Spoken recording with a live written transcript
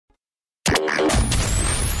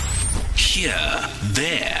Here,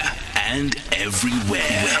 there, and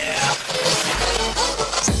everywhere.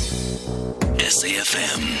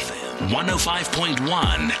 SAFM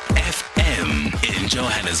 105.1 FM in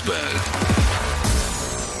Johannesburg.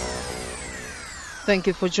 Thank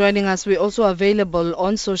you for joining us. We're also available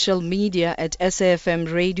on social media at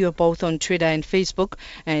SAFM Radio, both on Twitter and Facebook.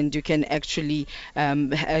 And you can actually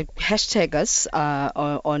hashtag us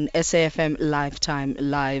on SAFM Lifetime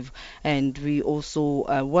Live. And we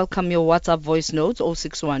also welcome your WhatsApp voice notes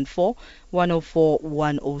 0614 104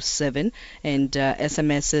 107 and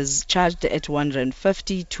SMS charged at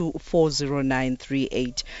 150 to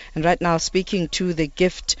 40938. And right now, speaking to the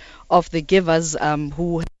gift of the givers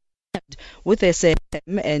who with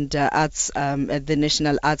SAFM and arts at the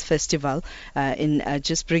National Arts Festival in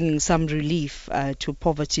just bringing some relief to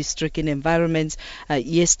poverty-stricken environments.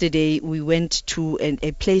 Yesterday we went to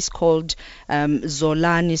a place called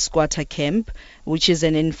Zolani Squatter Camp, which is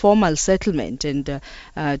an informal settlement, and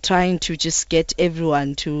trying to just get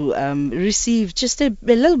everyone to receive just a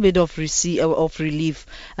little bit of relief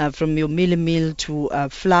from your meal to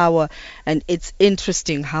flour. And it's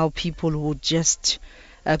interesting how people would just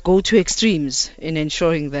go to extremes in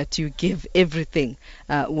ensuring that you give everything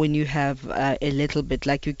when you have a little bit,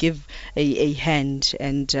 like you give a hand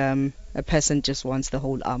and a person just wants the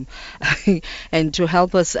whole arm. And to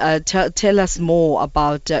help us tell us more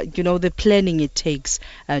about the planning it takes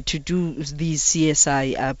to do these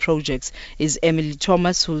CSI projects is Emily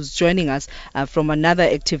Thomas, who's joining us from another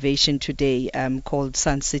activation today called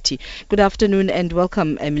Sun City. Good afternoon and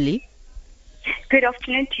welcome, Emily. Good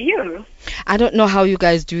afternoon to you. I don't know how you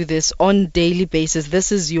guys do this on daily basis.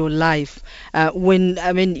 This is your life.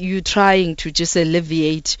 When you're trying to just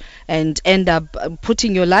alleviate and end up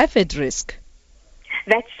putting your life at risk.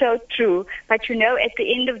 That's so true. But at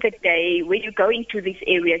the end of the day, when you go into these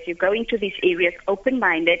areas,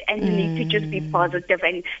 open-minded, and you need to just be positive,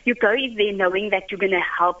 and you go in there knowing that you're going to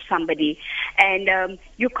help somebody. And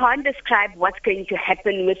you can't describe what's going to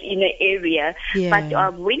happen within an area. Yeah.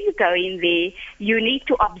 But when you go in there, you need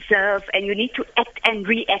to observe and you need to act and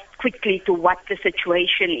react quickly to what the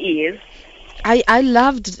situation is. I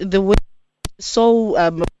loved the way so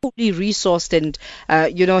fully resourced and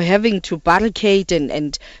having to barricade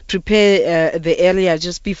and prepare the area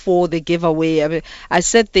just before the giveaway. I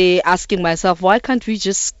sat there asking myself, why can't we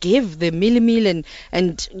just give the meal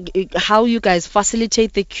and how you guys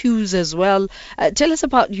facilitate the queues as well. Tell us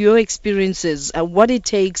about your experiences, what it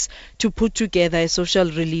takes to put together a social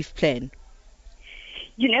relief plan.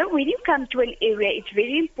 When you come to an area, it's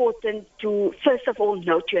very important to, first of all,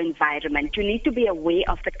 note your environment. You need to be aware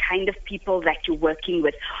of the kind of people that you're working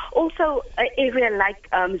with. Also, an area like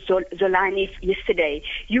Zolani yesterday,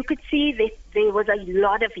 you could see that there was a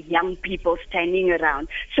lot of young people standing around.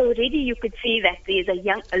 So already you could see that there's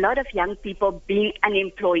a lot of young people being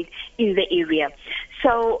unemployed in the area.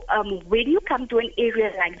 So when you come to an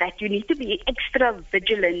area like that, you need to be extra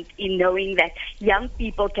vigilant in knowing that young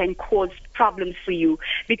people can cause problems for you,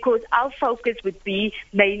 because our focus would be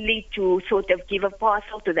mainly to sort of give a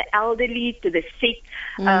parcel to the elderly, to the sick,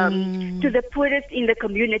 to the poorest in the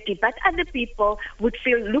community. But other people would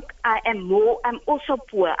feel, look, I'm also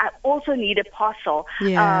poor. I also need a parcel,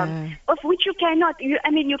 of which you cannot. You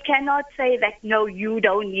cannot say that, no, you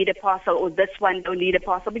don't need a parcel or this one don't need a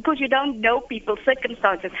parcel, because you don't know people's circumstances.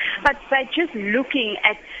 But by just looking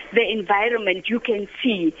at the environment, you can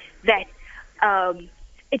see that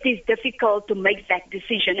it is difficult to make that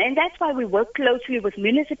decision. And that's why we work closely with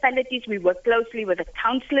municipalities, we work closely with the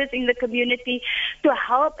councillors in the community to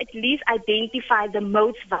help at least identify the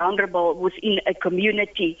most vulnerable within a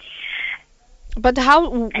community. But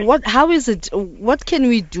how is it, what can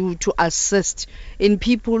we do to assist in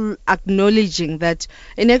people acknowledging that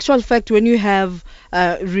in actual fact, when you have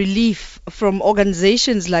relief from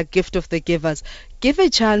organizations like Gift of the Givers, give a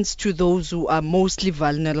chance to those who are mostly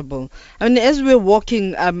vulnerable? I mean, as we're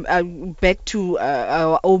walking back to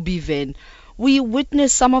our OB van, we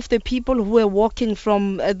witness some of the people who are walking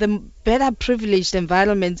from the better privileged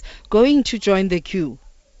environments going to join the queue.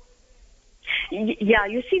 Yeah,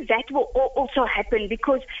 you see, that will also happen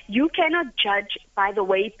because you cannot judge by the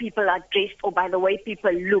way people are dressed or by the way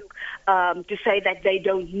people look to say that they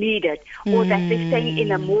don't need it or that they're staying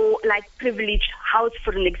in a more privileged house,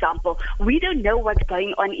 for an example. We don't know what's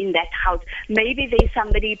going on in that house. Maybe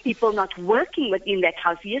there's people not working within that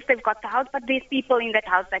house. Yes, they've got the house, but there's people in that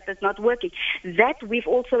house that is not working. That we've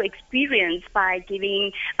also experienced by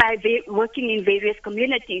working in various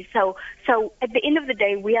communities. So at the end of the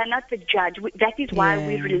day, we are not the judge. That is why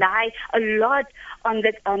we rely a lot on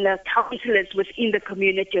the councillors within the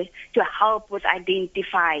community to help with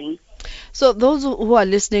identifying. So those who are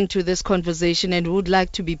listening to this conversation and would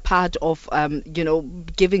like to be part of,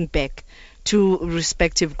 giving back to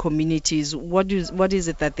respective communities, what is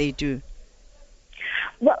it that they do?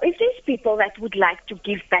 Well, if there's people that would like to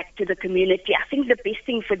give back to the community, I think the best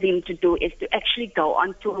thing for them to do is to actually go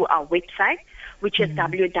onto our website, which is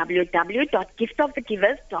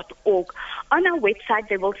www.giftofthegivers.org. On our website,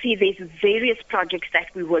 they will see there's various projects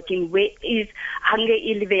that we're working with. Hunger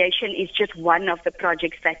alleviation is just one of the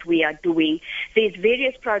projects that we are doing. There's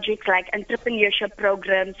various projects like entrepreneurship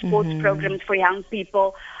programs, sports programs for young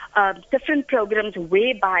people, different programs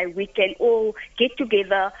whereby we can all get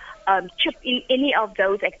together, chip in any of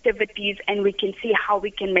those activities, and we can see how we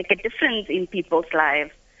can make a difference in people's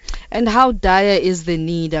lives. And how dire is the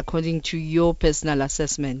need according to your personal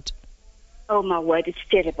assessment? Oh my word, it's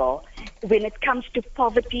terrible. When it comes to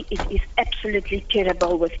poverty, it is absolutely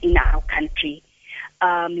terrible within our country.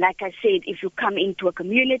 Like I said, if you come into a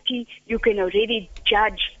community, you can already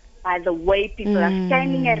judge by the way people are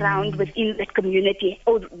standing around within that community,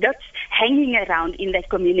 or that's hanging around in that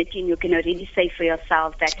community, and you can already say for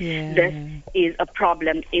yourself that this is a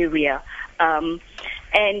problem area.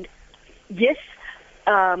 And yes,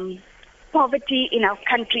 poverty in our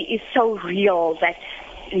country is so real that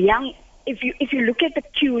if you look at the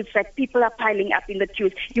queues that people are piling up in the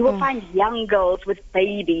queues, you will find young girls with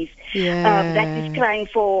babies that is crying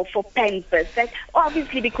for Pampers. That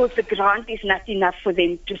obviously because the grant is not enough for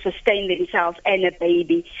them to sustain themselves and a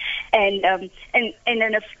baby, and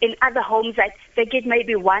in other homes that they get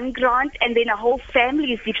maybe one grant and then a whole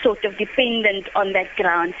family is sort of dependent on that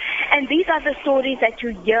grant. And these are the stories that you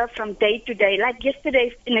hear from day to day. Like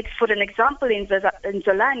yesterday, for an example, in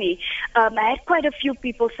Zolani, I had quite a few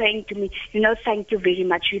people saying to me, thank you very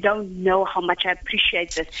much. You don't know how much I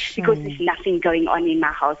appreciate this because there's nothing going on in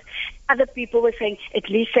my house. Other people were saying, at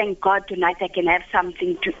least thank God tonight I can have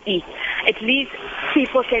something to eat. At least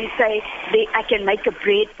people can say I can make a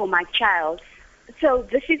bread for my child. So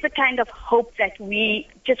this is the kind of hope that we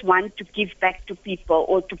just want to give back to people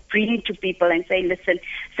or to bring to people and say, listen,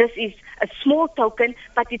 this is a small token,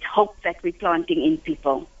 but it's hope that we're planting in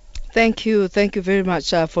people. Thank you very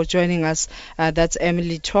much for joining us. That's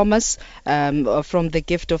Emily Thomas from the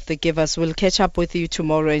Gift of the Givers. We'll catch up with you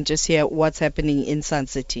tomorrow and just hear what's happening in Sun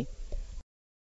City.